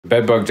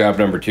Bed bug job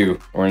number 2.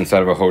 We're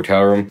inside of a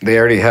hotel room. They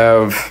already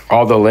have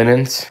all the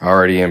linens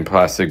already in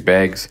plastic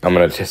bags. I'm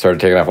gonna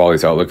start taking off all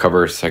these outlet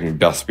covers so I can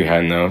dust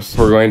behind those.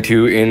 We're going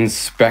to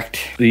inspect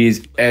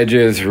these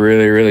edges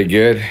really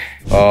good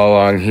all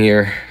along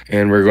here.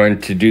 And we're going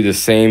to do the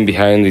same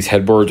behind these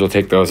headboards. We'll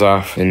take those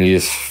off and you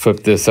just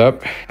flip this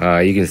up.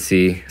 You can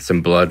see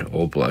some blood,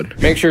 old blood.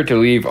 Make sure to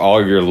leave all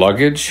of your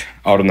luggage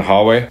out in the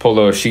hallway. Pull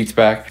those sheets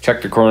back,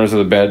 check the corners of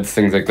the beds,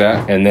 things like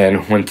that. And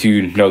then once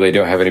you know they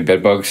don't have any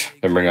bed bugs,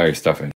 then bring all your stuff in.